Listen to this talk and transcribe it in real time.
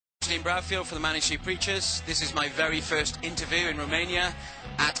Liam Bradfield for the Manics Preachers. This is my very first interview in Romania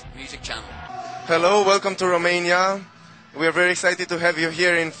at Music Channel. Hello, welcome to Romania. We are very excited to have you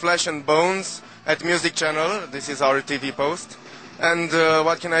here in Flesh and Bones at Music Channel. This is our TV post. And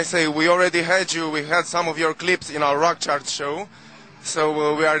what can I say? We already had you. We had some of your clips in our Rock Chart show.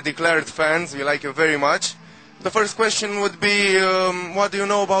 So we are declared fans. We like you very much. The first question would be, what do you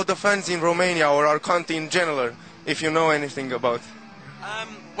know about the fans in Romania or our country in general, if you know anything about?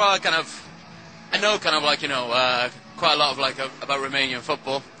 Well, I know quite a lot of about Romanian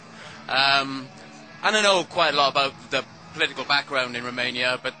football. And I know quite a lot about the political background in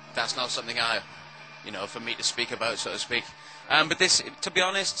Romania, but that's not something for me to speak about, so to speak. But this, to be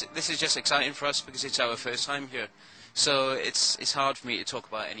honest, this is just exciting for us because it's our first time here. So it's hard for me to talk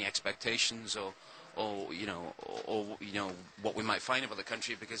about any expectations or what we might find about the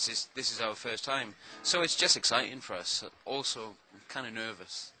country because this is our first time. So it's just exciting for us. Also, I'm kind of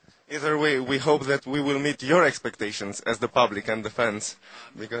nervous. Either way, we hope that we will meet your expectations as the public and the fans,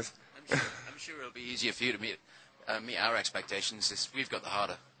 because I'm sure it'll be easier for you to meet our expectations. We've got the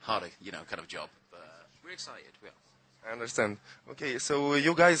harder kind of job. But we're excited. We are. I understand. Okay, so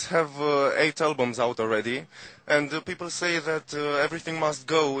you guys have 8 albums out already, and people say that Everything Must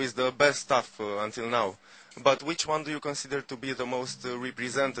Go is the best stuff until now. But which one do you consider to be the most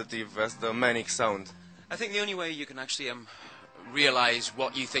representative as the Manic sound? I think the only way you can actually realize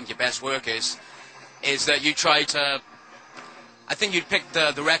what you think your best work is that you try to... I think you'd pick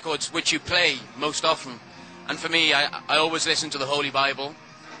the records which you play most often. And for me, I always listen to the Holy Bible.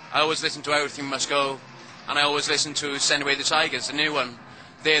 I always listen to Everything Must Go. And I always listen to Send Away the Tigers, the new one.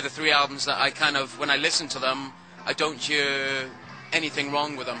 They're the 3 albums that when I listen to them, I don't hear anything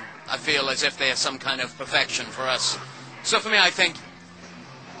wrong with them. I feel as if they are some kind of perfection for us. So for me, I think,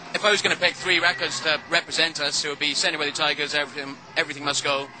 if I was going to pick 3 records to represent us, it would be Send Away the Tigers, Everything Must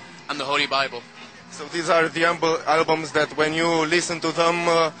Go, and the Holy Bible. So these are the albums that when you listen to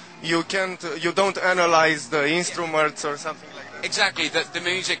them, you don't analyze the instruments or something like that. Exactly, the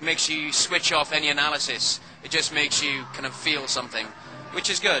music makes you switch off any analysis. It just makes you kind of feel something,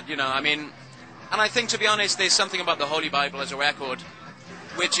 which is good, and I think, to be honest, there's something about the Holy Bible as a record,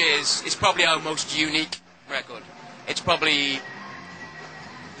 which is probably our most unique record. It's probably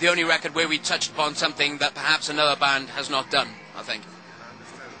the only record where we touched upon something that perhaps another band has not done, I think.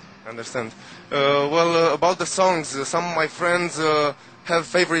 I understand. About the songs, some of my friends have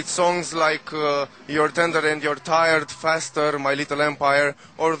favorite songs like You're Tender and You're Tired, Faster, My Little Empire,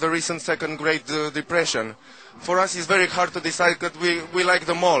 or the recent Second Great Depression. For us, it's very hard to decide that we like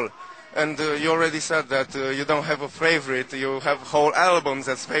them all. And you already said that you don't have a favorite, you have whole albums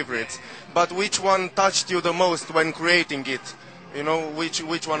as favorites. But which one touched you the most when creating it?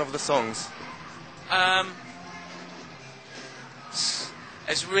 Which one of the songs?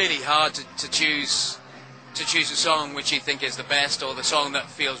 It's really hard to choose a song which you think is the best or the song that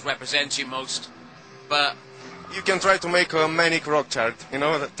represents you most. But you can try to make a Manic rock chart,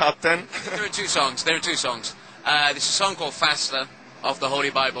 the top 10. There are two songs. There's a song called Faster of the Holy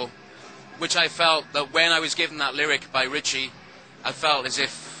Bible, which I felt that when I was given that lyric by Richie, I felt as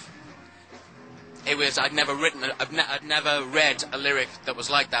if I'd never read a lyric that was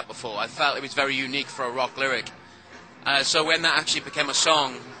like that before. I felt it was very unique for a rock lyric. So when that actually became a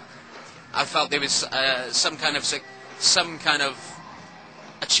song, I felt there was some kind of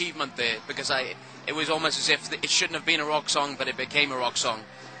achievement there, because it was almost as if it shouldn't have been a rock song, but it became a rock song.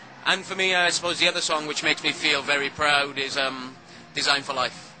 And for me, I suppose the other song which makes me feel very proud is Design for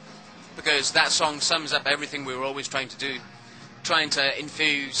Life, because that song sums up everything we were always trying to do, trying to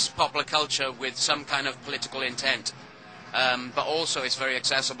infuse popular culture with some kind of political intent, but also it's very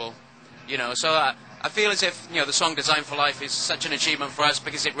accessible, so I feel as if the song Design for Life is such an achievement for us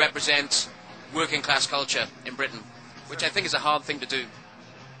because it represents working class culture in Britain, which I think is a hard thing to do.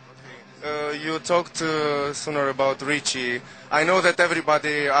 You talked sooner about Richie. I know that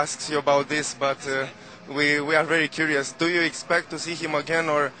everybody asks you about this, but we are very curious. Do you expect to see him again,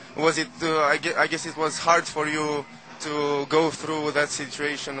 or was it? I guess it was hard for you to go through that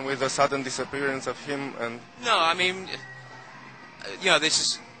situation with the sudden disappearance of him. And no, I mean, this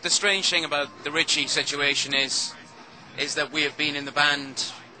is. The strange thing about the Richie situation is that we have been in the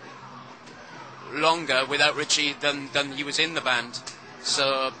band longer without Richie than he was in the band.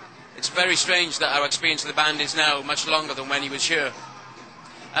 So it's very strange that our experience of the band is now much longer than when he was here.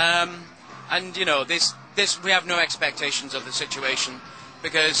 We have no expectations of the situation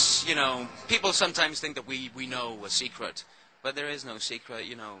because, people sometimes think that we know a secret, but there is no secret.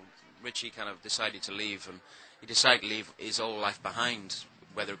 Richie kind of decided to leave, and he decided to leave his whole life behind,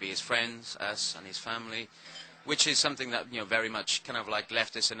 whether it be his friends, us, and his family. which is something that very much kind of like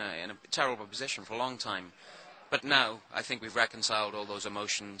left us in a terrible position for a long time. But now I think we've reconciled all those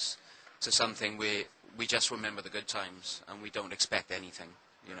emotions to something we just remember the good times and we don't expect anything.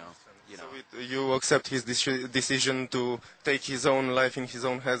 So you accept his decision to take his own life in his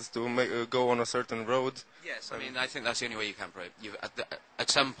own hands to go on a certain road? Yes, I mean, I think that's the only way you can pray. At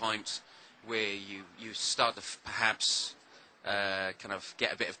some point where you start to perhaps kind of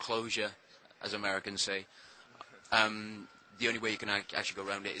get a bit of closure, as Americans say, the only way you can actually go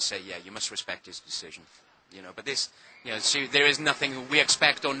around it is say, yeah, you must respect his decision. But this, so there is nothing we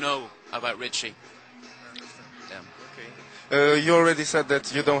expect or know about Richie. You already said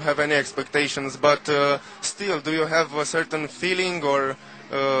that you don't have any expectations, but still, do you have a certain feeling or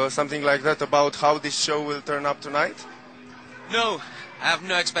something like that about how this show will turn up tonight? No, I have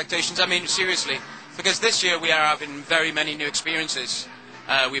no expectations. I mean, seriously, because this year we are having very many new experiences.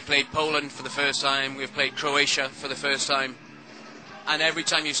 We played Poland for the first time, we've played Croatia for the first time, and every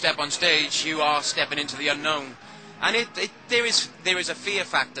time you step on stage, you are stepping into the unknown. And there is a fear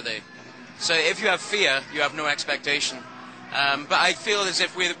factor there. So if you have fear, you have no expectation. But I feel as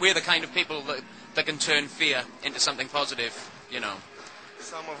if we're the kind of people that can turn fear into something positive,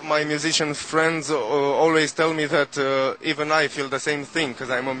 Some of my musician friends always tell me that even I feel the same thing, because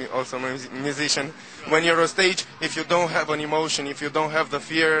I'm also a musician. When you're on stage, if you don't have an emotion, if you don't have the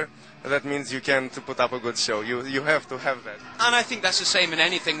fear, that means you can't put up a good show. You have to have that. And I think that's the same in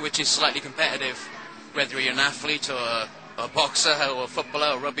anything which is slightly competitive, whether you're an athlete or a boxer or a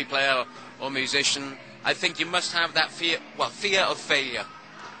footballer or rugby player or musician. I think you must have that fear of failure.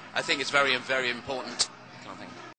 I think it's very, very important.